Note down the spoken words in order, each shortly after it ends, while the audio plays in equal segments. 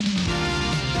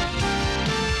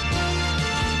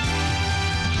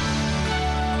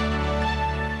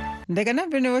Daga nan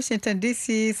birnin Washington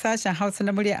DC sashen Hausa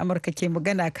na murya Amurka ke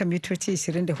magana kan mitoci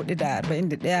 24 da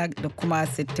 41 da kuma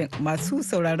 60. Masu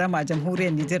sauraron a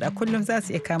jamhuriyar Nijar a kullum za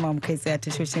su iya kama mu kai tsaye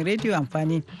tashoshin rediyo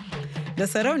amfani da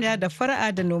sarauniya da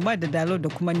fara'a da noma da dalo da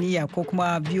kuma niyya ko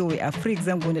kuma VOA Africa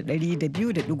zango na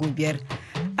 200.5.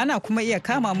 Ana kuma iya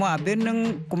kama mu a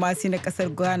birnin Kumasi na kasar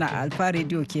Ghana a Alfa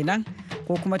Radio kenan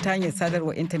ko kuma ta hanyar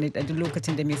sadarwar intanet a duk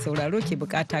lokacin da mai sauraro ke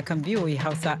bukata kan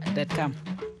voahausa.com.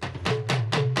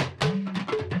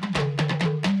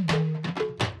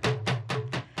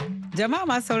 Jama'a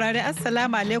masu saurari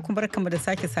Assalamu alaikum barkamu da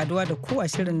sake saduwa da ku a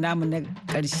shirin namu na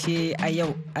karshe a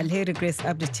yau. Alheri Grace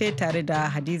Abdu ce tare da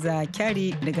Hadiza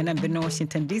Kyari daga nan birnin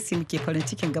Washington DC muke farin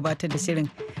cikin gabatar da shirin.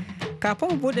 Kafin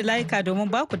mu bude layuka domin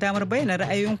ba ku damar bayyana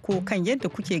ra'ayoyinku kan yadda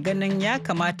kuke ganin ya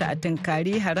kamata a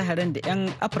tunkari hare-haren da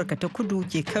 'yan Afirka ta kudu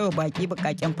ke kaiwa baki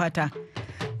bakaken fata.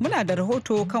 Muna da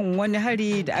rahoto kan wani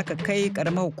hari da aka kai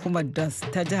karamar hukumar DAS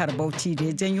ta jihar Bauchi da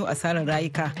ya janyo asarar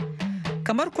rayuka.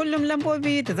 Kamar kullum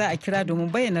lambobi da za a kira domin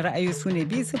bayyana ra'ayi su ne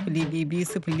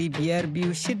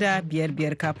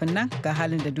 202-05-2655 kafin nan ga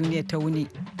halin da duniya ta wuni.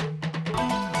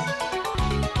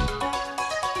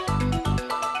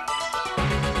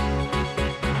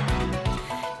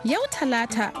 Yau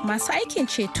Talata masu aikin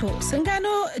ceto sun gano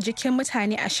jikin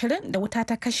mutane 20 da wuta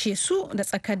ta kashe su da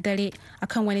tsakar dare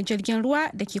akan wani jirgin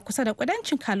ruwa da ke kusa da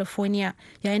kudancin California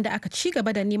yayin da aka ci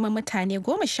gaba da neman mutane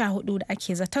 14 da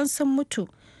ake zaton sun mutu.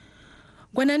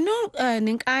 Gwanannun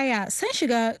ninkaya sun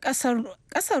shiga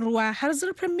kasar ruwa har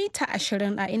zurfin mita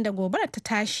 20 a inda gobarar ta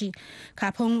tashi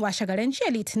kafin washegaren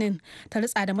jiya litinin ta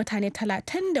ritsa da mutane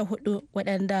 34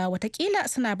 waɗanda watakila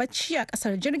suna bacci a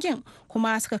kasar jirgin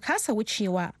kuma suka kasa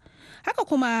wucewa. Haka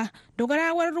kuma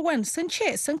dogarawar ruwan sun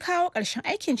ce sun kawo ƙarshen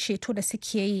aikin ceto da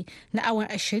suke yi na awan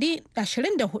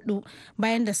 24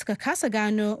 bayan da suka kasa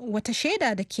gano wata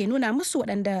shaida da ke nuna musu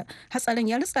waɗanda hatsarin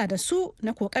ya ritsa da su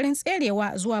na ƙoƙarin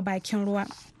tserewa zuwa bakin ruwa.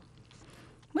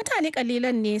 Mutane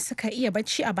kalilan ne suka iya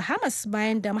bacci a Bahamas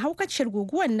bayan da mahaukaciyar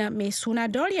guguwar nan mai suna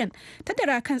Dorian ta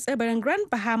dira kan tsibirin Grand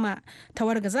Bahama ta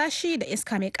wargaza shi da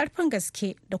iska mai ƙarfin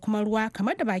gaske da kuma ruwa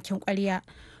kamar da bakin ƙwarya.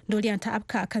 Dorian ta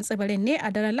afka kan tsibirin ne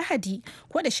a daren Lahadi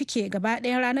ko da shike gaba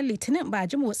ɗayan ranar Litinin ba a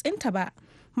ji motsinta ba.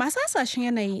 Masu hasashen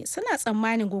yanayi suna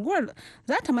tsammanin guguwar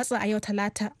za ta matsa a yau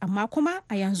Talata amma kuma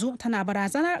a yanzu tana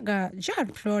barazana ga jihar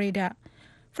Florida.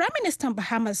 Firaministan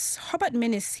Bahamas Hubert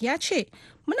Minnis ya ce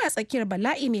muna tsakiyar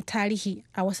bala'i mai tarihi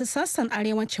a wasu sassan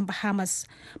arewacin Bahamas.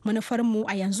 Manufarmu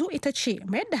a yanzu ita ce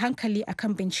mayar da hankali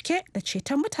akan bincike da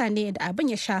ceton mutane da abin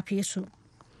ya shafe su.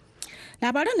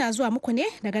 Labaran na zuwa muku ne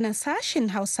daga nan sashin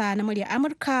Hausa na murya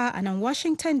Amurka a nan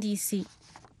Washington DC.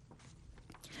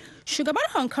 Shugabar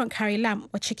Hong Kong Carrie Lam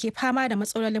wacce ke fama da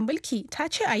matsalolin mulki ta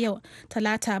ce a yau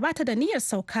Talata ba ta da niyyar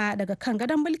sauka daga kan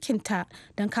gadon mulkinta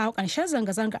don kawo ƙarshen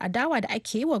zanga-zanga adawa da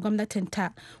ake yi wa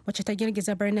gwamnatinta wacce ta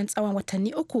girgiza birnin tsawon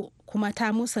watanni 3 kuma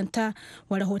ta musanta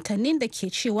wa rahotannin da ke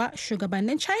cewa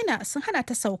shugabannin China sun hana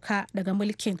ta sauka daga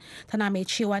mulkin, tana mai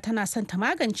cewa tana son ta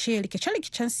magance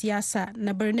rikice-rikicen siyasa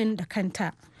na birnin da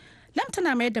kanta. Lam tana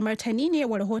mayar da martani ne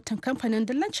wa rahoton kamfanin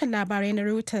dillancin labarai na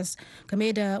Reuters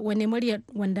game da wani muryar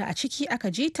wanda a ciki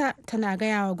aka ji ta tana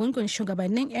gaya wa gungun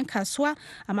shugabannin 'yan kasuwa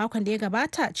a makon da ya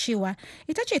gabata cewa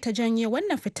ita ce ta janye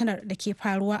wannan fitinar da ke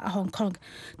faruwa a Hong Kong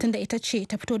tunda ita ce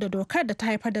ta fito da dokar da ta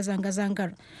haifar da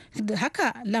zanga-zangar. Da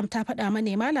haka Lam ta faɗa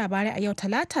manema labarai a yau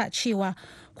Talata cewa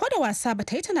ko da wasa ba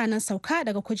ta yi tunanin sauka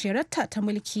daga kujerarta ta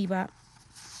mulki ba.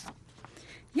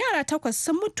 Yara 8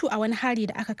 sun mutu a wani hari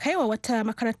da aka kai wa wata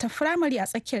makarantar firamare a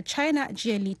tsakiyar China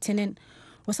jiya Litinin.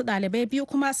 Wasu ɗalibai 2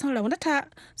 kuma sun raunata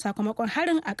sakamakon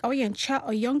harin a ƙauyen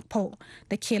Chaoyongpo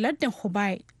da ke lardin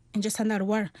Hubei, in ji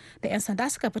sanarwar da 'yan sanda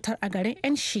suka fitar a garin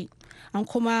Enshi. An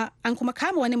kuma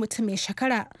kama wani mutum mai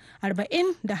shekara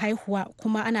 40 da haihuwa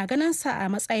kuma ana ganin sa a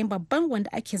matsayin babban wanda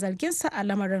ake zargin sa a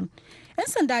lamarin. 'Yan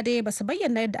sanda dai ba su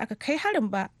bayyana yadda aka kai harin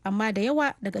ba, amma da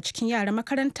yawa daga cikin yaran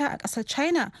makaranta a ƙasar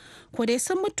China ko dai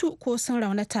sun mutu ko sun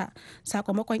raunata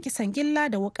sakamakon kisan gilla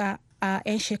da wuka a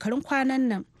 'yan shekarun kwanan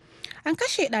nan. An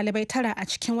kashe ɗalibai 9 a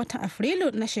cikin watan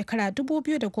Afrilu na shekara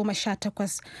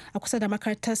 2018 a kusa da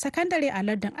makarantar sakandare a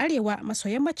lardin arewa maso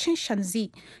yammacin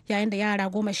Shanxi, yayin da yara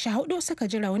 14 suka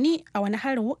ji rauni a wani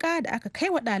harin wuka da aka kai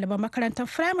wa ɗaliban makarantar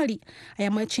firamare a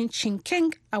yammacin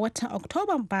Chongqing a watan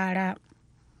Oktoban bara.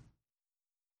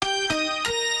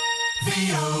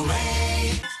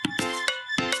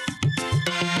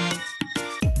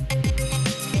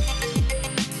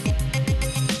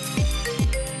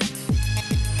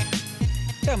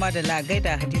 Jama da lagai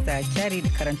da Hadiza Kyari da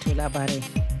karanto labarai.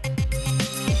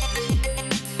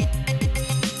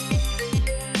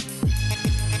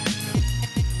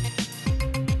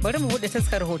 Bari mu buɗe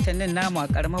taskar rahotannin namu a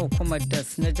ƙaramar hukumar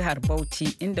das na jihar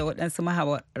Bauchi inda waɗansu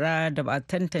mahawara da ba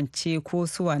tantance ko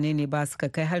su wane ne ba suka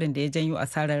kai harin da ya janyo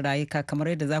asarar rayuka kamar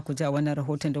yadda za ku ja wannan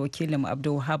rahoton da wakilinmu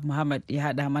Abdulwahab Muhammad ya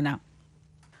haɗa mana.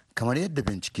 Kamar yadda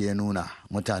bincike ya nuna,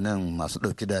 mutanen masu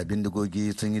ɗauki da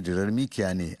bindigogi sun yi dirar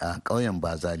mikiya ne a ƙauyen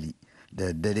Bazali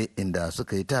da dare inda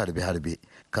suka yi ta harbe-harbe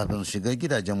kafin su shiga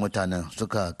gidajen mutanen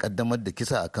suka ƙaddamar da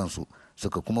kisa a kansu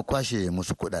suka kuma kwashe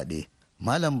musu kuɗaɗe.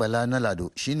 Malam Bala na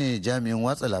Lado shine jami'in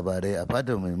watsa labarai a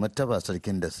fadar mai martaba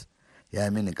sarkin das ya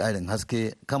mini ƙarin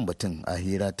haske kan batun a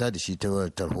hira ta da shi ta wayar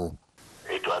tarho.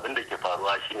 To abin da ke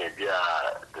faruwa shine biya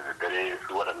da dare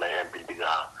su waɗannan 'yan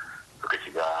bindiga suka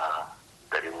shiga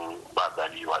garin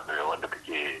Bazali wanda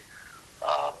kake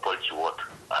Polchi Ward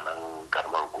a nan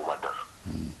karamar hukumar das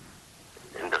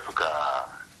inda suka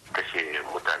kashe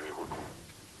mutane 4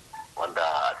 wanda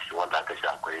a cikin wanda aka kashe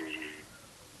akwai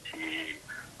shi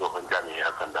tsohon jami'in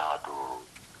 'yan sanda wato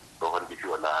tsohon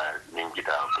DPO na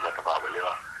Ningida kuma ta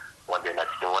Balewa wanda yana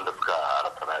cikin wanda suka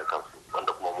rasa rayukansu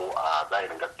wanda kuma mu a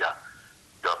zahirin gaskiya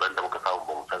jawaban da muka samu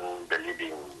ba mu san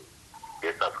dalilin da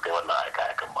yasa suka yi wannan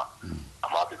aika-aikan ba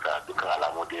amma bisa dukkan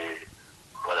alamu da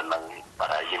waɗannan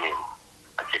barayi ne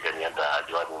ake gani yadda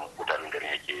jawabin mutanen gari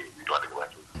yake fitowa daga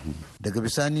bakin. Daga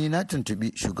bisani na tuntubi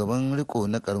shugaban riko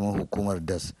na karamar hukumar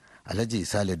das Alhaji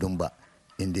Sale Dumba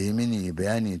inda ya mini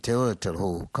bayani ta yawar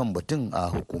tarho kan batun a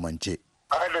hukumance.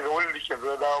 Ai daga wani da ke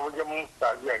zo da wajen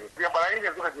tafiya ne. Ya barayi ne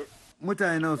suka je.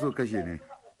 Mutane nawa so kashe ne?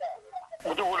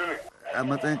 Mutum 4 ne. A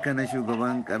matsayin ka na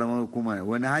shugaban karamar hukuma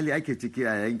wani hali ake ciki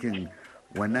a yankin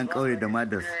wannan kauye da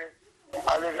madas?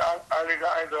 An riga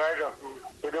an zara da su.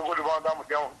 Sai dai gudunmawa za mu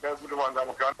kai sai gudunmawa za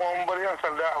mu kai. Kuma mun bar yan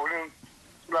sanda a wurin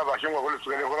suna bashin gwagwale su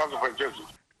gane ko za su fahimce su.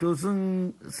 To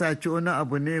sun saci wani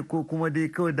abu ne ko kuma dai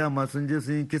kawai dama sun je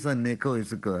sun yi kisan ne kawai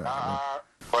suka.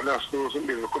 Wannan su sun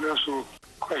ɗaya kudin su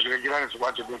kuma shiga gida ne su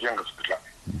ɓace dukiyan ga su fita.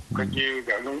 Kake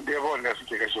ga nun ɗaya ba wanda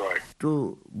suke kashewa.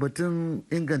 To batun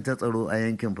inganta tsaro a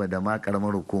yankin fa da ma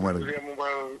karamar hukumar. Sai mun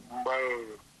bar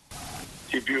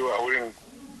TPO a wurin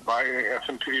bayan yan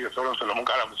sintiri da sauransu da mun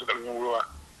kara musu ƙarfin ruwa.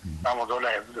 Za mu zauna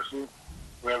yanzu da su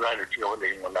mun za da ci gaba da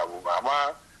yin wannan abubuwa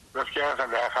amma gaskiya yan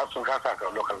sanda sun kasa ka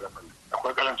lokal government.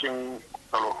 Akwai karancin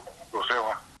tsaro sosai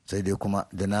ma. Sai dai kuma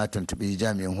da na tuntuɓi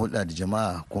jami'in hulɗa da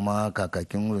jama'a kuma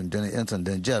kakakin rundunar 'yan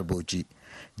sandan jihar Bauchi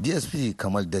DSP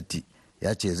Kamal Datti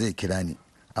ya ce zai kira ni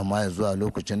amma ya zuwa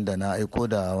lokacin da na aiko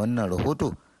da wannan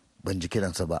rahoto ban ji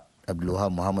kiransa ba.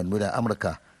 Abdulwahab Muhammad Muda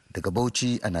Amurka daga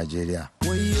Bauchi a Najeriya.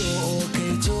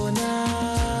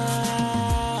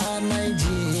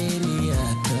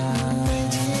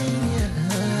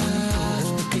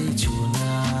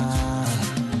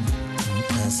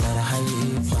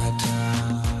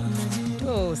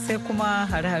 Sai kuma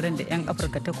hare-haren da 'yan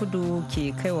Afirka ta kudu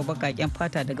ke kai wa bakaken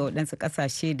fata daga waɗansu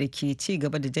ƙasashe da ke ci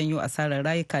gaba da janyo asarar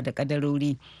rayuka da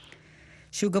ƙadarori.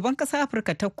 Shugaban ƙasar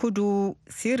Afirka ta kudu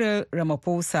Cyril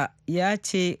Ramaphosa ya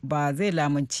ce ba zai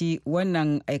lamunci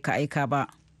wannan aika-aika ba.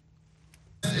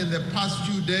 In the past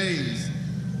few days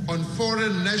on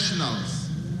foreign nationals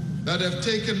that have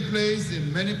taken place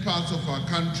in many parts of our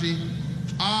country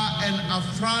are an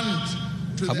affront.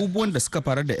 Abubuwan da suka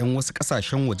faru da 'yan wasu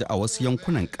kasashen waje a wasu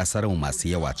yankunan kasar masu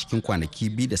yawa cikin kwanaki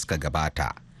 2 da suka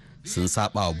gabata sun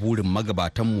saba wa burin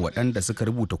magabatanmu waɗanda suka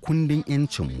rubuta kundin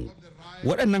 'yancinmu.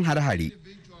 Waɗannan har-hare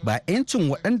ba 'yancin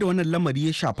waɗanda wannan lamari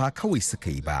ya shafa kawai suka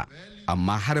yi ba,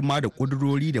 amma har ma da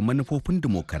ƙudurori da manufofin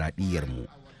dimokuraɗiyyarmu.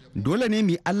 Dole ne mu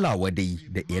yi Allah wadai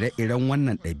da ire-iren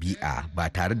wannan ɗabi'a ba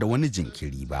tare da wani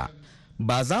jinkiri ba.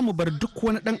 Ba za mu bar duk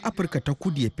wani ɗan Afirka ta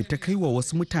kudu ya fita kai wa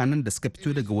wasu mutanen da suka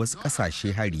fito daga wasu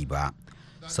ƙasashe hari ba,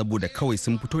 saboda kawai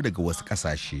sun fito daga wasu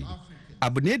ƙasashe.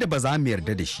 Abu ne da ba za mu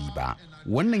yarda da shi ba.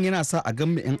 Wannan yana sa a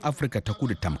gan 'yan Afirka ta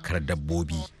kudu tamkar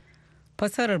dabbobi.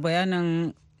 Fassarar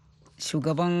bayanin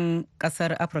shugaban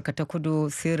ƙasar Afirka ta kudu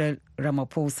Cyril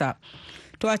Ramaphosa.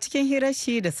 To a cikin hirar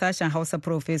shi da sashen Hausa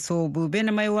Profeso Bube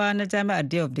na Maiwa na Jami'ar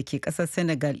Diop da ke kasar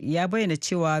Senegal ya bayyana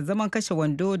cewa zaman kashe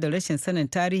wando da rashin sanin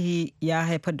tarihi ya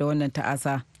haifar da wannan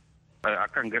ta'asa.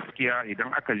 Akan gaskiya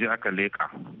idan aka je aka leka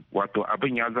wato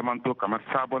abin ya zamanto kamar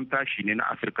sabon tashi ne na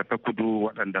Afirka ta kudu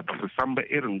waɗanda ba su san ba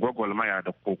irin gwagwalmaya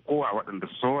da kokowa waɗanda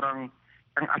sauran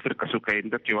 'yan Afirka suka yi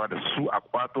da cewa da su a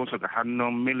kwato su da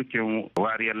hannun milkin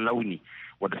wariyar launi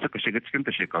wadda suka shiga cikin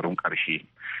ta shekarun karshe.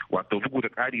 Wato bugu da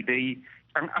ƙari dai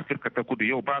 'yan Afirka ta kudu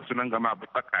yau ba su nan gama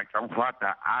baƙaƙen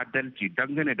fata adalci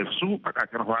dangane da su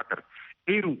baƙaƙen fatar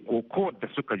irin koko da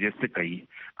suka je suka yi.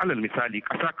 Alal misali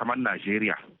ƙasa kamar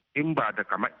Najeriya in ba da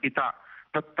kamar ita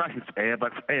ta tashi tsaye ba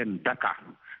tsayin daka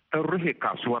ta rufe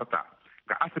kasuwarta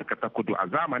ga Afirka ta kudu a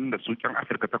zamanin da su 'yan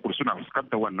Afirka ta kudu suna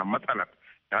fuskantar wannan matsalar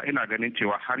ina ganin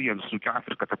cewa har yanzu su kan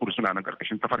Afirka ta kudu suna nan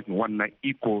karkashin tafarkin wannan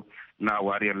iko na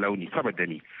wariyar launi. Saboda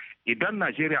ni idan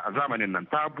Najeriya a zamanin nan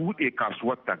ta bude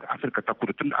kasuwarta ga Afirka ta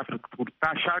kudu, tunda Afirka ta kudu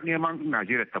ta sha neman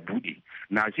Najeriya ta bude,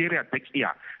 Najeriya ta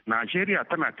kiya, Najeriya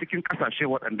tana cikin kasashe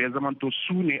waɗanda ya zamanto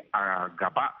su ne a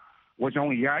gaba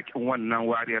wajen yakin wannan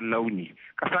wariyar launi.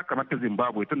 Kasa kamar ta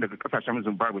Zimbabwe, tun daga kasashen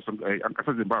Zimbabwe an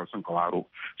kasar Zimbabwe sun kawaro,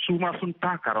 su ma sun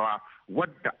taka rawa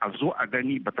wadda a zo a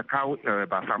gani ba ta kawo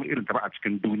ba samu irin ta ba a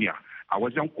cikin duniya a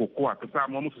wajen kokowa ta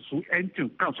samo musu su yancin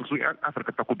kansu su yan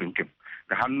Afirka ta kudu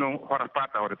da hannun horar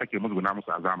fata wadda take musguna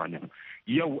musu a zamanin.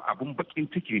 Yau abun bakin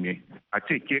ciki ne a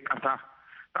ce ke kasa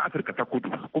ta Afirka ta kudu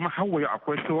kuma hawaye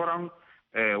akwai sauran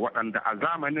waɗanda a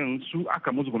zamanin su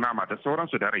aka musguna ma da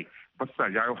sauransu da rai ba su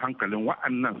jawo hankalin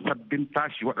waɗannan sabbin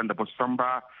tashi waɗanda ba su san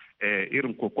ba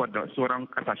irin kokowar da sauran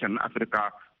kasashen na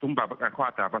Afirka tun ba baka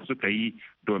kwata ba suka yi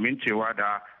domin cewa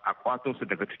da a kwato su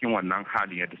daga cikin wannan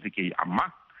hali yadda suke yi.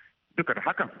 Amma duka da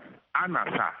hakan ana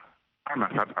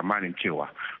sa tsammanin cewa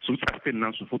su tsaffin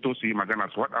nan su fito su yi magana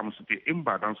su waɗa musu ce in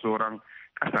ba don sauran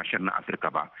kasashen na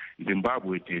Afirka ba,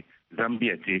 Zimbabwe ce,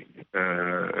 Zambia ce,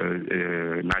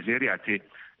 Najeriya ce,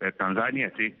 Tanzania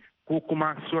ce, ko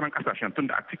kuma sauran kasashen,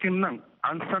 tunda a cikin nan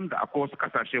an san da akwai wasu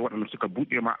kasashe waɗanda suka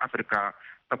buɗe ma Afirka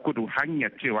ta kudu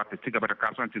hanyar cewa ta ci gaba da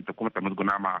kasuwancin ta kuma ta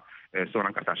musguna ma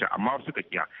sauran kasashe, amma wasu suka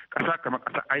kiya. Kasa kamar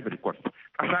kasar Ivory Coast,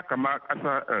 kasa kamar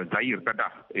kasar Zaire ta da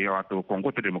wato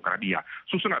Congo ta demokradiyya,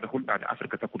 su suna da hulɗa da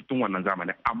Afirka ta kudu tun wannan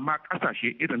zamanin, amma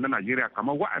kasashe irin na Najeriya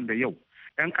kamar wa'anda yau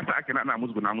 'yan ƙasa ake ana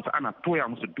musguna musu, ana toya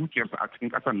musu dukiyarsu a cikin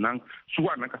ƙasan nan, su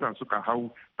wannan ƙasan suka hau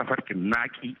tafarkin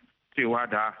naki cewa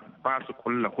da ba su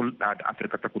kulla hulɗa da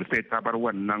Afirka ta kudu sai ta bar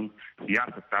wannan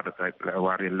siyasar ta da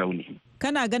wariyar launi.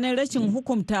 Kana ganin rashin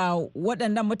hukunta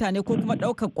waɗannan mutane ko kuma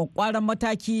ɗaukar ƙwaƙƙwaran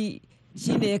mataki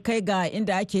shi ne ya kai ga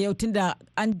inda ake yau, tunda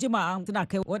an jima suna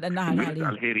kai waɗannan hare-hare?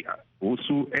 Alheri,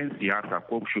 wasu 'yan siyasa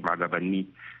ko shugabanni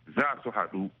za su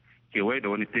haɗu kewaye da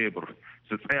wani tebur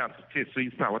su tsaya su ce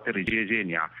sun sa wata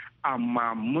rijejeniya,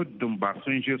 amma muddin ba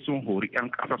sun je sun hori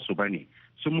 'yan ƙasar su bane,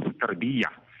 sun musu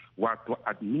tarbiyya, wato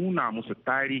a nuna musu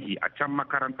tarihi a can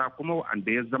makaranta, kuma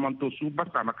wanda ya zamanto su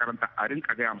basa makaranta a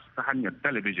rinka gaya musu ta hanyar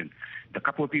talabijin da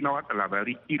kafofi na watsa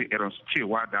labarai iri-irin su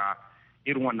cewa da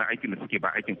irin wannan aikin da suke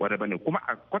ba aikin kwarai bane, kuma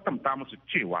a kwatanta musu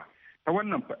cewa ta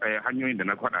wannan hanyoyin da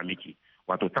na faɗa miki,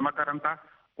 wato ta makaranta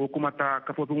ko kuma ta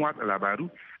kafofin watsa labaru,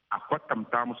 a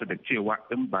kwatanta musu da cewa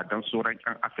in ba dan sauran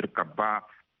 'yan Afirka ba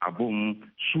abun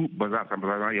su ba za su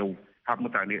zama yau har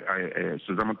mutane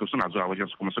su zama suna zuwa wajen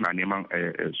su kuma suna neman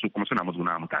su kuma suna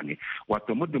mazuna mutane.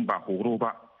 Wato muddin ba horo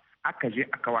ba aka je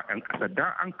aka wa 'yan ƙasa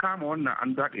dan an kama wannan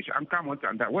an daɗe shi, an kama wancan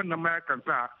an daɗe, wannan ma yakan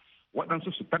sa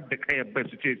waɗansu su tadda ƙayar bai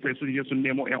su ce sai sun je sun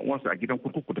nemo 'yan uwansu a gidan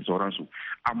kurkuku da sauransu.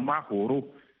 Amma horo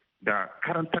da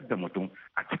karantar da mutum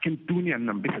a cikin duniyan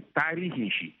nan bisa tarihin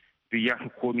shi duk ya fi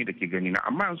komi da ke gani na,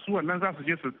 amma su wannan za su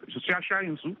je su sha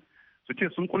shayin su ce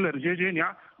sun kulla yarjejeniya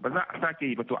ba za a sake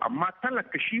yi ba. To amma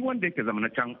talaka shi wanda yake zama na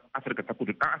can Afirka ta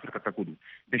kudu, ɗan Afirka ta kudu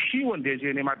da shi wanda ya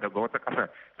je nema daga wata ƙasar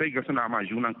sai ga suna ma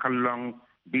junan kallon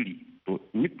biri. To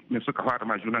ne suka fara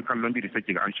ma junan kallon biri sai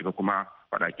ga an shiga kuma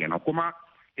faɗa kenan. Kuma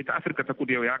ita Afirka ta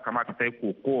kudu yau ya kamata ta yi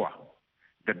kokowa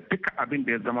da duka abin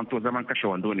da ya zamanto zaman kashe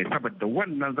wando ne, saboda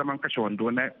wannan zaman kashe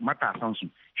wando na matasansu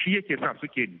shi yake sa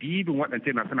suke dibin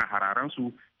waɗance na suna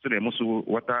hararansu su da musu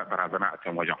wata barazana a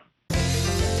can wajen.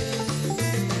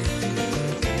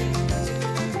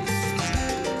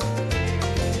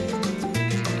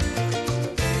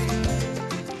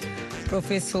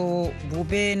 Professor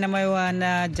Bube na Maiwa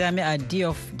na Jami'ar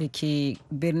Diouf da ke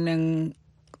birnin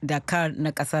Dakar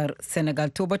na kasar Senegal.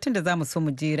 To batun da za mu so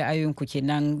mu ji ra'ayoyinku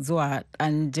kenan zuwa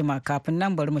an jima, kafin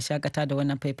nan bari mu shakata da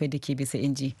wannan faifai da ke bisa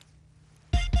inji.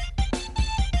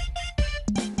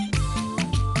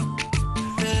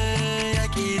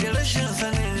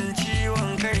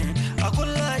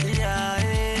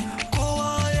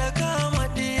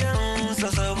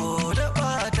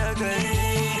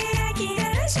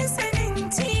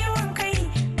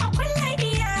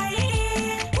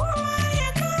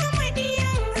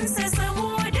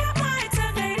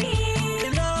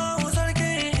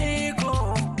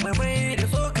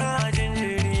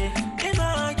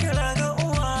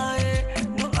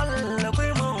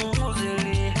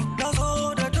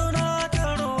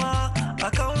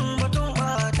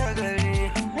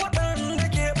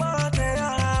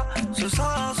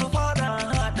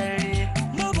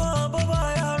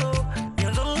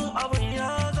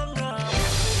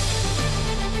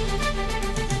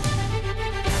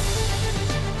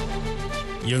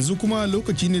 Yanzu kuma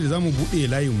lokaci ne da za mu buɗe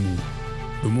layinmu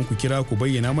domin ku kira ku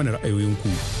bayyana mana ra'ayoyinku.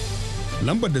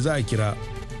 Lambar da za a kira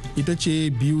ita ce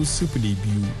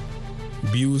 202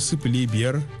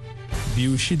 205-2655.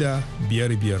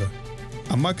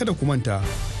 Amma kada ku manta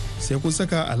sai kun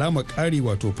saka alamar ƙari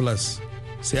wato plus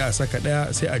sai a saka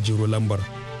ɗaya sai a jiro lambar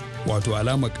wato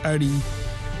alamar ƙari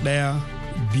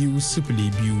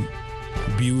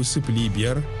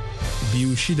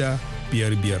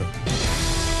 1-205-205-2655.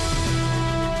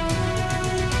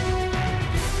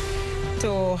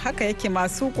 To haka yake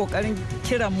masu kokarin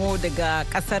kiran mu daga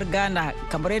kasar Ghana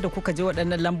kamar yadda kuka ji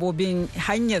waɗannan lambobin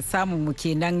hanyar samun mu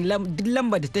kenan duk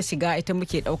lamba da ta shiga ita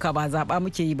muke ɗauka ba zaɓa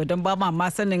muke yi ba don ba ma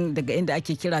sanin daga inda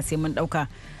ake kira sai mun ɗauka.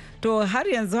 To har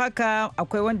yanzu haka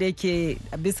akwai wanda yake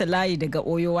bisa layi daga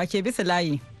Oyo, wake bisa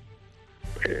layi?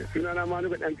 Sunana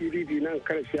Maluka ɗan PDP nan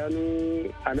Karshanu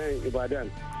a nan Ibadan.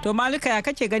 To Malika ya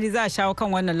kake gani za a shawo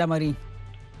kan wannan lamari?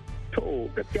 To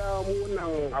gaskiya mu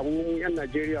wannan abu yan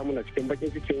Najeriya muna cikin bakin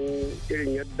cikin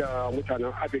irin yadda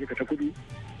mutanen Afirka ta kudu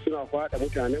suna faɗa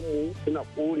mutanenmu suna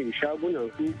ƙone shagunan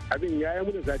su abin ya yi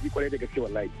muna zafi kwarai da gaske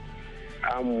wallahi.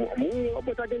 Mu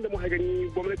matakin da muka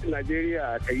gani gwamnatin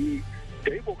Najeriya ta yi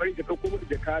kokari ta ɗauko mutu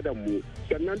jakadan mu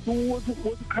sannan duk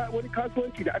wani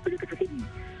kasuwanci da Afirka ta kudu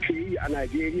ke yi a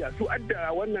Najeriya su adda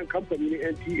wannan kamfani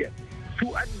na NTS. su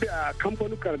adda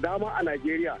kamfanukar dama a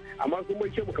Najeriya amma sun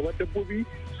mai mu kamar dabbobi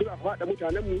suna faɗa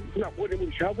mutanen mu suna kone mu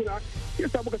shaguna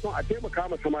yasa muka son a taimaka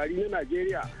ma samari na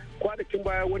Najeriya kwanakin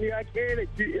baya wani ya kera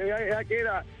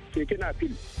keke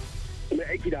napil mai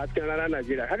aiki da hasken rana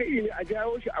Najeriya haka ne a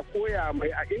jawo shi a koya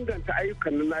mai a inganta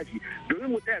ayyukan nan nashi domin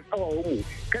mu tsaya tsawon mu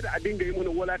kada a dinga yi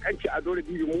mana wulakanci a dole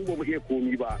bibi mu ba mu iya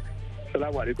komi ba.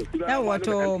 Assalamu alaikum. Yawa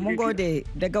to mun gode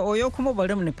daga Oyo kuma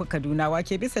bari mu nufi Kaduna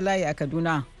wake bisa layi a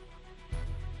Kaduna.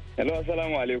 Hello,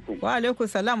 assalamu alaikum. Wa alaikum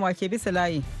salam, wake bisa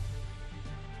layi.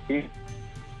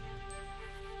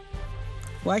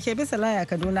 Wake bisa layi a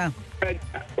Kaduna.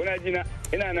 Kuna jina,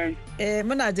 ina nan.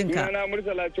 Muna jin ka. Sunana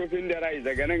Murtala Cofin da Rai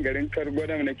daga nan garin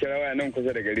Kargodam na Kirawa nan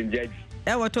kusa da garin Jaji.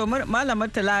 Wato Malam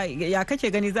Murtala ya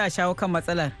kake gani za a shawo kan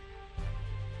matsalar?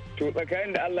 To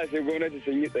tsakanin da Allah sai gwamnati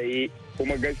sun yi tsaye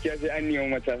kuma gaskiya sai an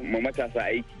nemi matasa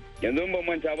aiki. Yanzu ban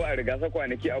manta ba a rigasa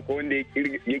kwanaki akwai wanda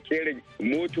ya kera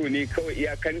moto ne kawai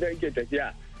iyakan da yake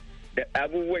tafiya da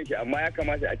abubuwan shi amma ya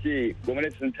kamata a ce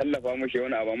gwamnati sun tallafa mushi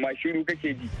wani abu amma shiru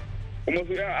kake ji kuma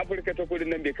su yan Afirka ta kudu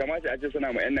nan bai kamata a ce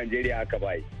suna ma yan Najeriya haka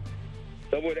ba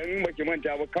saboda in baki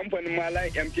manta ba kamfanin Malai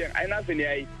MTN ai nasu ne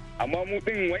yayi amma mu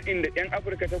din waɗanda yan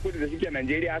Afirka ta kudu da suke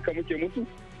Najeriya haka muke musu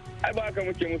ai ba haka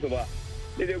muke musu ba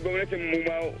sai dai gwamnatin mu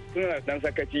ma suna dan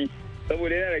sakaci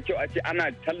saboda yana da kyau a ce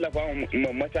ana tallafa ma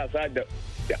matasa da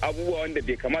abubuwa wanda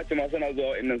bai kamata ma suna zuwa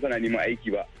wa'annan suna neman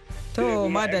aiki ba. To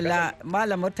madalla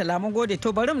Malam Murtala mun gode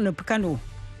to bari mu nufi Kano.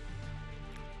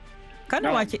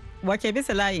 Kano wake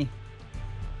bisa layi.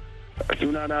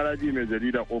 Suna na Rabi mai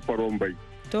jarida kofar Wambai.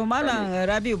 To Malam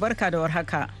Rabiu barka da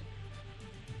warhaka.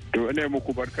 To ina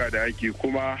muku barka da aiki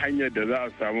kuma hanyar da za a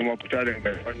samu mafita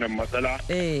daga wannan matsala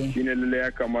shine lalle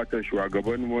ya kamata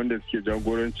shugabanmu wanda suke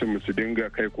jagorancin mu su dinga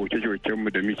kai koke-koken mu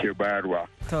da muke bayarwa.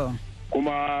 To.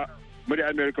 Kuma muri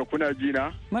America kuna ji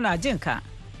na? Muna jin ka.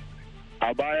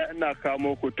 A baya ina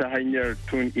kamo ku ta hanyar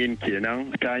tune in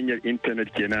kenan ta hanyar internet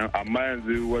kenan amma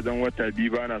yanzu wajen wata biyu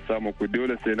ba na samu ku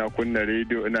dole sai na kunna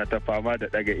rediyo ina ta fama da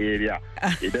daga area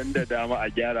idan da dama a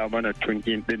gyara mana tune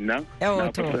in din nan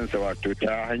na fasan sa wato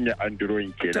ta hanyar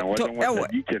android kenan wajen wata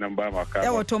biyu kenan ba ma kama.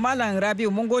 Yawa to Malam Rabiu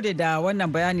mun gode da wannan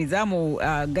bayani zamu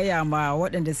gaya ma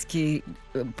waɗanda suke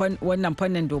wannan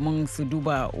fannin domin su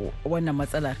duba wannan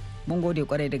matsalar mun gode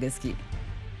kwarai da gaske.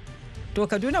 To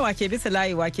Kaduna wake bisa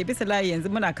layi yanzu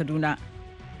muna Kaduna.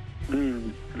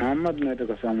 Muhammad ne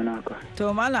daga Samunaka.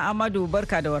 To Malam Amadu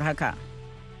barka da warhaka.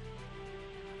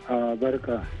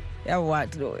 Barka. Yawwa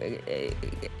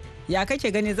ya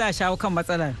kake gani za a shawo kan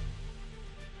matsalar?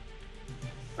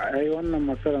 Ai wannan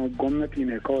matsalar gwamnati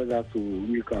ne kawai za su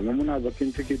mika amma muna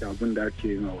bakin ciki da abin da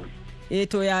ake yi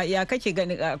to ya kake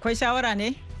gani akwai shawara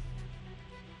ne?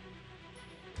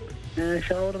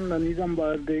 Shawarar da ni zan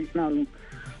bayar dai ina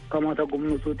kamata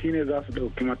gwamnatoci ne za su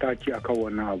ɗauki mataki a kan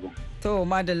wannan abu. To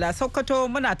madalla Sokoto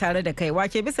muna tare da kai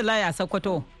wake bisa laya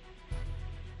Sokoto.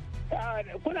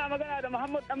 Kuna magana da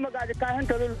Muhammad dan magaji kayan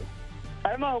tarul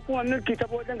alma hukumar mulki ta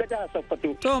wajen ga jihar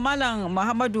Sokoto. To Malam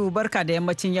Muhammadu barka da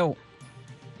yammacin yau.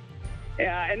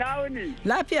 Ina wuni.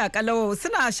 Lafiya kalau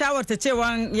suna shawarta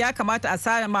cewa ya kamata a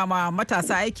sama ma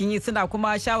matasa aikin yi suna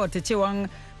kuma shawarta cewa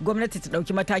gwamnati ta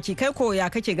ɗauki mataki kai ko ya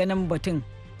kake ganin batun?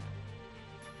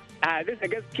 A bisa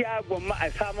gaskiya gwamma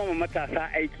a samu ma matasa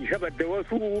aiki saboda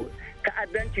wasu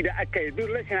ta'addanci da aka yi duk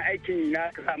rashin aikin na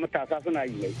kasa matasa suna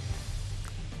yi.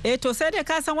 To sai dai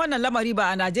ka san wannan lamari ba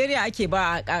a Najeriya ake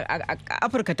ba a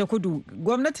Afirka ta Kudu.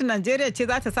 Gwamnatin Najeriya ce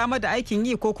za ta samar da aikin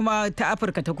yi ko kuma ta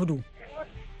Afirka ta Kudu?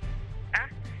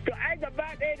 To ai gaba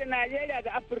ɗaya da Najeriya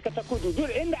da Afirka ta kudu duk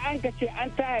inda an ka ce an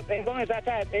taya tsaye gwamnati ta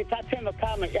taya tsaye ta taimaka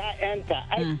ma 'ya'yanta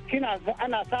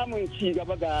ana samun ci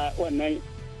gaba ga wannan.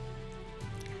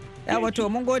 Ya wato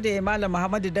mun gode Malam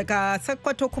Muhammadu daga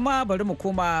Sokoto kuma bari mu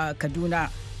koma Kaduna.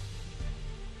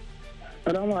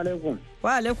 Salamu alaikum.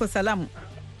 Wa alaikum salam.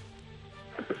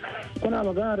 Kuna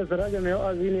magana da Sirajo mai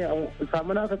wa'azi ne a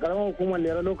samu naka karamar hukumar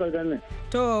Lera Local Government.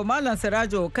 To Malam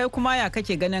Sirajo kai kuma ya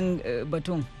kake ganin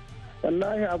batun?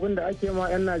 Wallahi abin da ake ma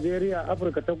 'yan Najeriya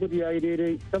Afirka ta kudu yayi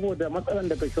daidai saboda matsalan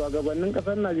daga shugabannin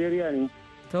kasar Najeriya ne.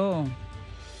 To.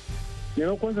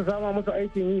 Maimakon su sama musu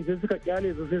aikin yi sai suka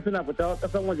kyale su sai suna fita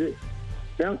kasan waje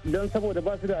don saboda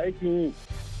ba su da aikin yi.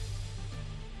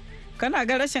 Kana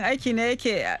ga rashin aiki ne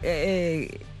yake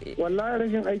wallahi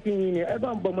rashin aikin yi ne ai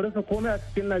ba mu rasa komai a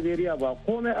cikin Najeriya ba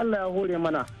komai Allah ya hore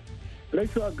mana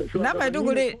na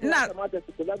Maiduguri ina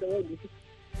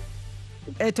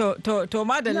to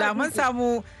madalla mun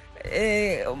samu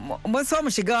mun so mu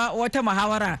shiga wata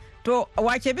muhawara to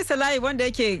wake bisa layi wanda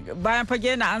yake bayan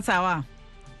fage na ansawa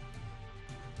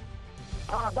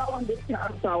ba wanda yake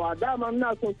ansawa dama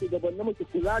ina so shugabannin mu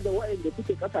kula da waɗanda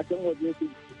suke kasashen waje su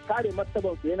kare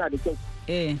martabar su yana da kyau.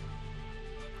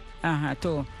 Aha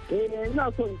to.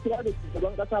 Ina so in kira da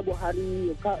shugaban kasa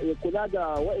Buhari ya kula da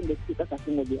waɗanda suke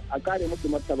kasashen waje a kare musu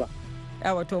martaba.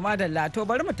 Yawa to madalla to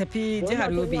bari mu tafi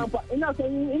jihar Yobe. Ina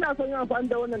son yin amfani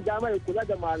da wannan dama ya kula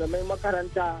da malamai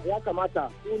makaranta ya kamata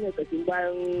su ne kashin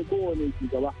bayan kowane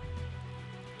shugaba.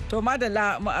 To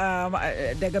madalla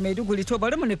daga Maiduguri to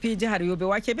bari mu nufi jihar Yobe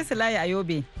wake bisa layi a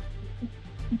Yobe.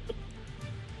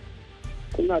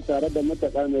 Kuna tare da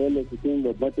Mutaka mai wanda cikin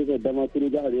babbar tashar dama turu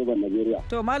jihar Yobe Najeriya.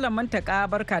 To Malam Mutaka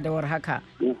barka da warhaka.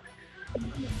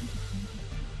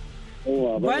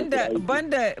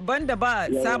 Banda ba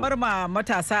samar ma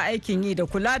matasa aikin yi da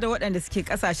kula da waɗanda suke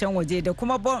kasashen waje da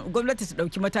kuma gwamnati su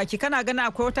ɗauki mataki kana gana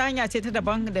akwai wata hanya ce ta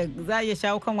daban da za a iya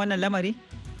shawo kan wannan lamari?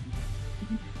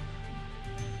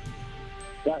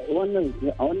 A wannan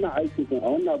aiki a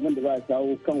wannan abin da za a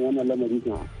shawo kan wannan lamari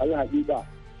kan alhaƙiƙa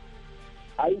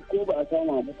ai ko ba a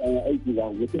samu mutane aiki ba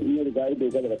mutum in ya riga ya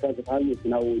dogara da kansa ta hanyar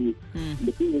sana'o'i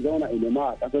mutum ya zauna a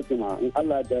nema a ƙasar su ma in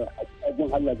Allah da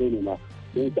abin Allah zai nema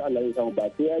don insha Allah ya samu ba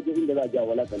sai ya je inda za a ja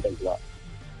walakanta shi ba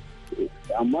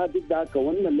amma duk da haka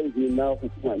wannan laifi na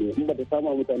hukuma ne in ba ta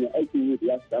samu mutane aikin yi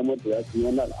ya su samar da ya su yi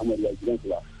wannan al'amari a gidansu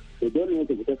ba to dole ne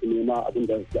ta fita su nema abin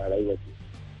da su a rayuwarsu.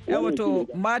 Wato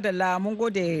madalla mun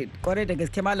gode kwarai da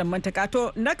gaske malam Mantaka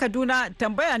to na Kaduna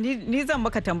tambaya ni zan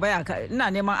maka tambaya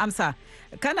ina neman amsa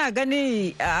kana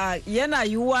gani yana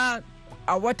yiwuwa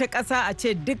a wata ƙasa a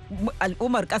ce duk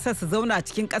al'ummar ƙasar su zauna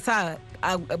cikin ƙasa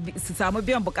su samu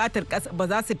biyan buƙatar ba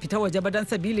za su fita waje ba don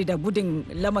sabili da gudun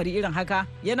lamari irin haka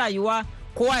yana yiwuwa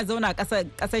kowa ya zauna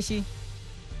ƙasar shi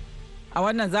a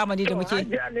wannan zamani da muke.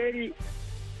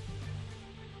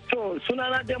 To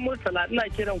sunana dai Murtala ina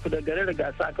kiran ku da garin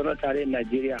Gasa a Kano tarayyar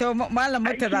Najeriya. To Malam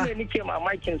Murtala. Ai ne nake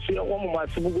mamakin su yan uwanmu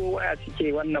masu bugo waya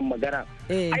suke wannan magana.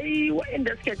 Ai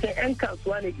waɗanda suke cin yan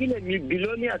kasuwa ne ilimi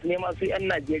billionaires ne masu yan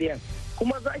Najeriya.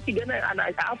 Kuma za ki ga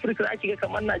a Afirka za ki ga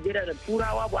kamar Najeriya da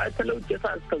Turawa ba ai talauci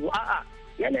sa suka zo a'a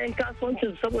yanayin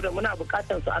kasuwancin saboda muna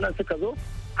bukatar su anan suka zo.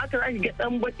 Haka za ki ga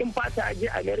dan bakin fata a je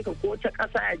America ko wata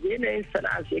ƙasa a je yanayin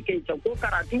sana'a sai kai can ko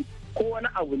karatu ko wani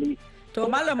abu ne. To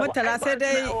Malam Murtala sai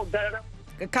dai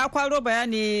ka kwaro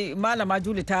bayani Malama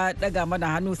Juli ta daga mana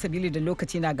hannu sabili da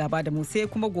lokaci na gaba da mu sai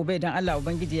kuma gobe idan Allah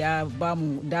Ubangiji ya ba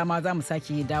mu dama za mu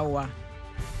sake dawowa.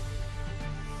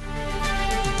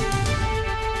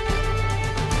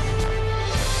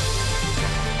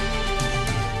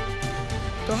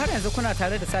 To har yanzu kuna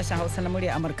tare da sashen Hausa na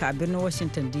murya Amurka a birnin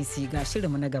Washington DC ga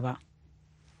shirinmu na gaba.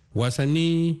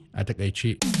 Wasanni a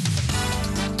takaice.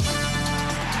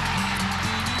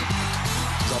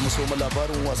 mu soma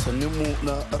labarin wasanninmu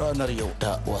na ranar yau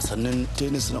da wasannin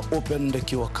tennis na open da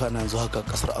ke wakana yanzu haka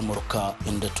kasar amurka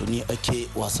inda tuni ake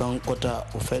wasan kwata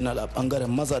final a bangaren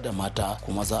maza da mata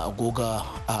kuma za a goga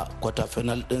a kwata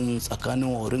final din tsakanin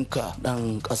warinka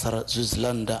dan kasar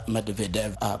switzerland da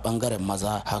medvedev a bangaren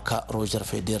maza haka roger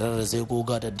federer zai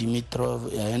goga da dimitrov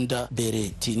yayin da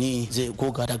berettini zai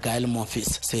goga da gael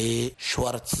monfils sai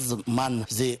schwartzman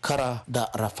zai kara da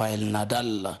rafael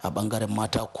nadal a bangaren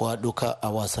mata kuwa duka a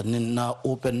wasannin na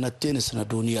open na tennis na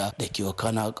duniya da ke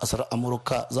wakana kasar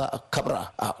amurka za a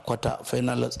kabra a kwata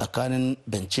final tsakanin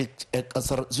bencic yar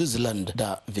kasar switzerland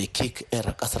da vekik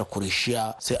yar kasar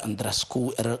croatia sai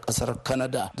andrasku yar kasar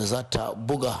canada da za ta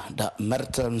buga da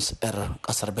mertens yar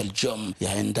kasar belgium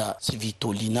yayin da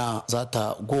svitolina za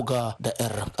ta goga da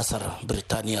yar kasar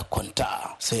birtaniya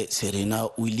kwanta sai serena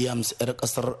williams yar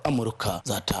kasar amurka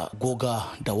za ta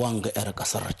goga da wanga yar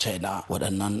kasar china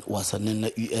waɗannan wasannin na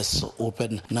us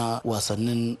open na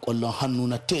wasannin kwallon hannu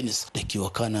na tennis da ke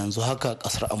wakana yanzu haka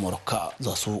kasar Amurka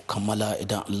za su kammala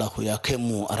idan Allahu ya kai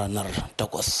mu a ranar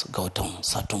 8 ga watan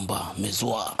Satumba mai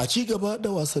zuwa. A ci gaba da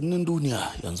wasannin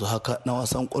duniya yanzu haka na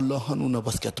wasan kwallon hannu na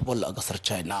basketball a kasar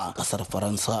China, kasar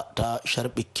Faransa ta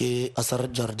sharbike kasar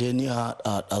Jordania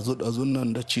a dazu-dazun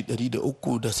nan da ci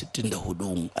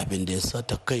 364, abin da ya sa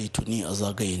ta kai tuni a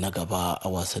zagaye na gaba a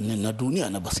wasannin na duniya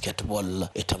na basketball.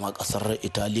 Ita ma kasar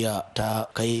Italiya ta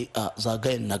kai a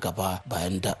zagayen na gaba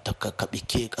bayan da ta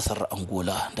kakabike kasar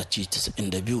Angola da ci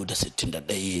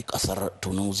 92-61. Kasar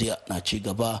Tunisia na ci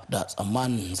gaba da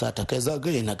tsammanin za ta kai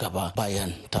zagaye na gaba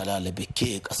bayan ta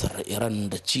lalabike kasar Iran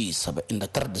da ci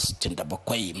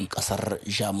 79-67. Kasar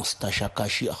Jamus ta sha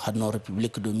kashi a hannun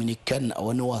Republic Dominican a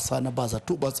wani wasa na ba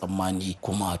zato ba tsammani,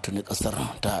 kuma tuni kasar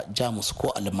ta Jamus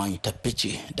ko Alman ta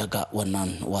fice daga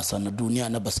wannan wasa na duniya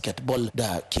na basketball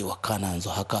da ke wakana yanzu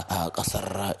haka a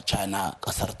kasar China.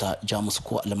 Kasar ta Jamus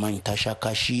ko Alman ta sha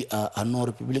kashi a hannun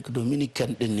Republic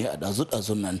Dominican din ne a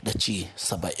dazu-dazun nan da ci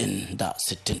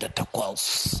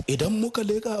 70-68. Idan muka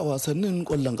leka a wasannin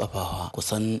kwallon kafa,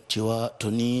 kusan cewa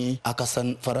tuni aka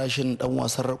san farashin dan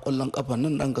wasar kwallon kafa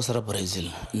nan dan kasar Brazil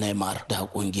Neymar da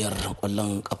kungiyar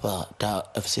kwallon kafa ta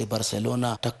FC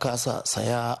Barcelona ta kasa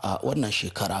saya a wannan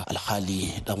shekara.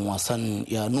 Alhali dan wasan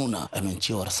ya nuna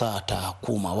amincewarsa ta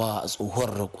komawa a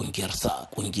tsohuwar kungiyarsa,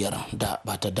 kungiyar da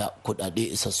bata da kudade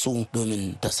isassu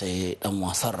domin ta saye dan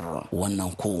wasar.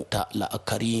 Wannan ko ta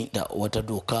la'akari da wata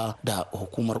doka da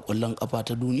hukumar kwallon kafa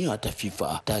ta duniya ta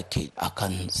FIFA ta ke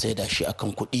akan saida shi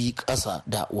akan kuɗi ƙasa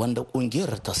da wanda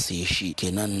kungiyar ta saye shi.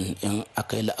 Kenan in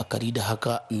aka yi la'akari da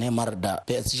haka, Neymar da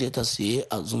PSG ta saye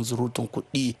a zunzurutun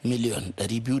kuɗi miliyan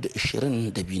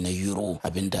 222 na euro,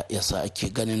 abinda yasa ake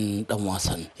ganin dan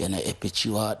wasan yana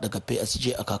cewa daga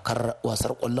PSG a kakar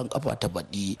wasar kwallon kafa ta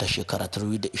baɗi ta shekara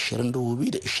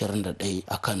 2020-2021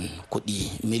 akan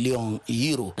kuɗi miliyan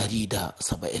euro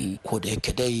 170. ko da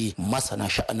yake dai masana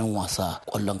sha'anin wasa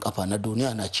kwallon kafa na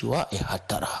duniya na cewa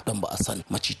hattara don ba a san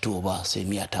macito ba sai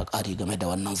miya ta ƙari game da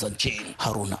wannan zance.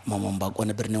 Haruna Maman Bako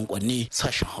na birnin Kwanni,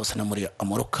 sashen Hausa na murya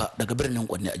Amurka daga birnin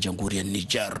Kwanni a jamhuriyar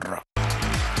Nijar.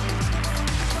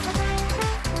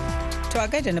 To a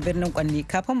gaida na birnin Kwanni,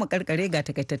 kafin mu karkare ga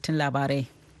takaitattun labarai.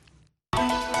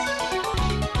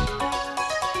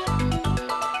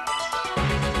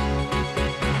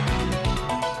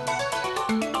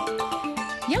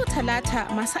 Talata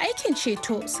masu aikin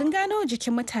ceto sun gano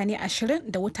jikin mutane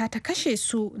 20 da wuta ta kashe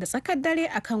su da tsakar dare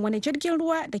akan wani jirgin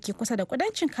ruwa da ke kusa da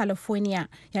kudancin California,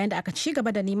 yayin da aka ci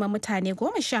gaba da neman mutane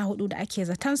 14 da ake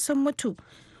zaton sun mutu.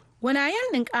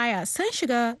 Gwanayen ninkaya sun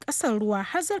shiga kasar ruwa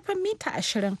har zurfin mita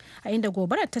 20 a inda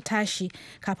gobarar ta tashi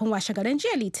kafin washe garin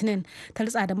jiya Litinin ta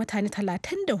ritsa da mutane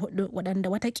 34 waɗanda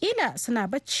watakila suna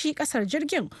bacci kasar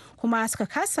jirgin kuma suka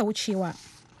kasa wucewa.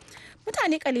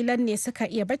 Mutane kalilan ne suka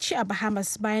iya bacci a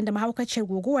Bahamas bayan da mahaukaciyar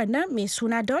guguwar nan mai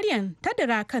suna Dorian ta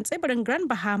dira kan tsibirin Grand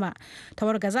Bahama, ta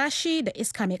wargaza shi da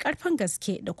iska mai karfin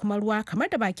gaske da kuma ruwa kamar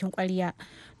da bakin kwarya.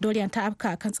 Dorian ta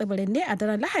afka kan tsibirin ne a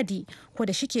daren Lahadi, ko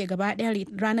da shike gaba ɗaya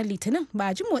ranar Litinin ba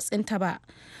a ji motsinta ba.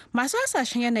 Masu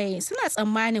hasashen yanayi suna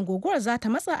tsammanin guguwar za ta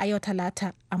matsa a yau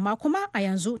Talata, amma kuma a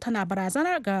yanzu tana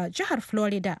barazanar ga jihar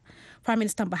Florida. Prime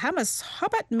Minister Bahamas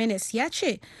Hubert Minnis ya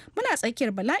ce, muna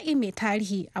tsakiyar bala'i mai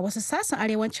tarihi a wasu sassan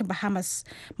arewacin Bahamas.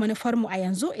 Manufarmu a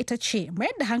yanzu ita ce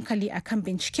mayar da hankali akan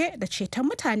bincike da ceton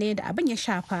mutane da abin ya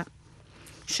shafa.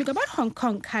 Shugabar Hong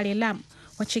Kong Carrie Lam,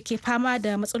 wacce ke fama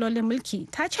da matsalolin mulki,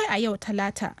 ta ce a yau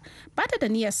Talata ba ta da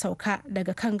niyyar sauka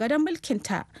daga kan gadon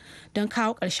mulkinta don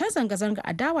kawo ƙarshen zanga-zanga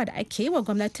adawa da ake yi wa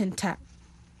gwamnatinta.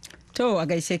 To a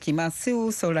gaishe ki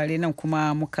masu saurare, nan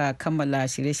kuma muka kammala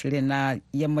shirye-shirye na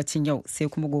yammacin yau, sai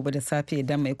kuma gobe da safe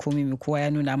idan mai komi mai kowa ya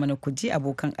nuna mana ku ji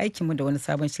abokan aikinmu da wani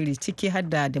sabon shiri ciki har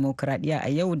da demokradiyya a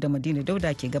yau da Madina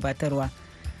Dauda ke gabatarwa.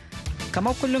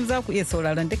 Kamar kullum za ku iya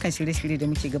sauraron dukkan shirye-shirye da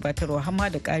muke gabatarwa hamma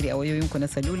da ƙari a wayoyinku na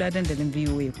salula dandalin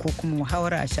VOA ko kuma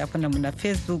muhawara a shafinanmu na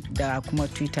Facebook da kuma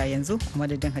Twitter yanzu. A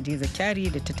madadin Hadiza Kyari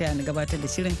da ta taya ni gabatar da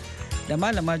shirin da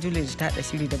Malama Julia da ta haɗa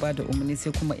shiri da bada umarni,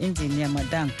 sai kuma injiniya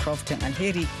Madan Crofton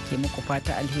Alheri ke muku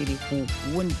fata alheri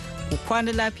ku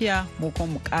kwana lafiya mu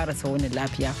kuma mu ƙarasa wani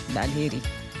lafiya da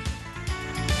alheri.